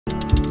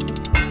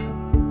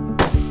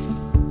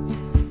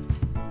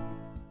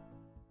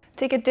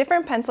Take a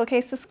different pencil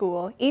case to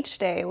school each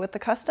day with the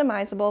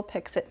customizable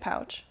Pixit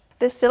Pouch.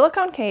 This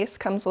silicone case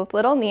comes with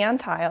little neon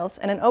tiles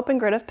and an open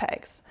grid of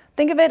pegs.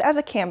 Think of it as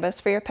a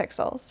canvas for your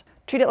pixels.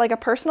 Treat it like a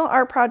personal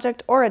art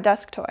project or a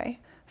desk toy.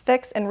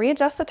 Fix and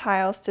readjust the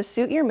tiles to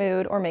suit your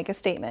mood or make a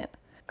statement.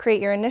 Create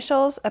your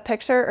initials, a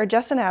picture, or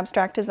just an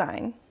abstract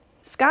design.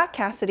 Scott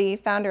Cassidy,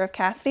 founder of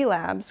Cassidy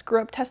Labs,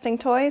 grew up testing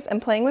toys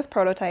and playing with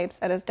prototypes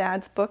at his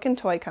dad's book and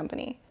toy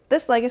company.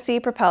 This legacy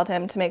propelled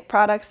him to make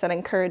products that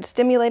encourage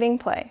stimulating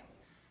play.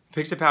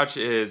 Pixit Pouch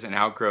is an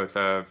outgrowth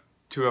of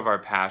two of our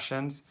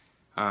passions,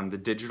 the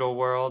digital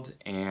world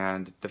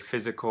and the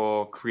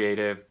physical,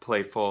 creative,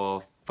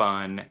 playful,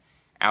 fun,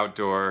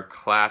 outdoor,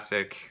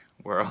 classic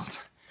world.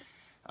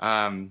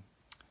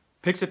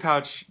 Pixit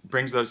Pouch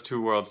brings those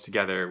two worlds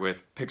together with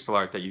pixel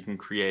art that you can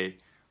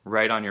create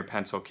right on your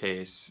pencil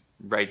case,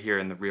 right here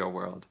in the real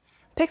world.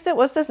 Pixit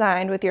was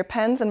designed with your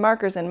pens and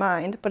markers in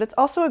mind, but it's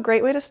also a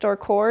great way to store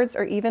cords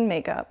or even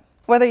makeup.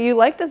 Whether you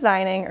like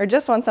designing or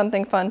just want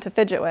something fun to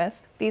fidget with,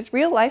 these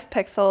real-life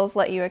pixels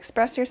let you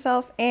express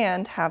yourself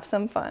and have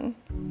some fun.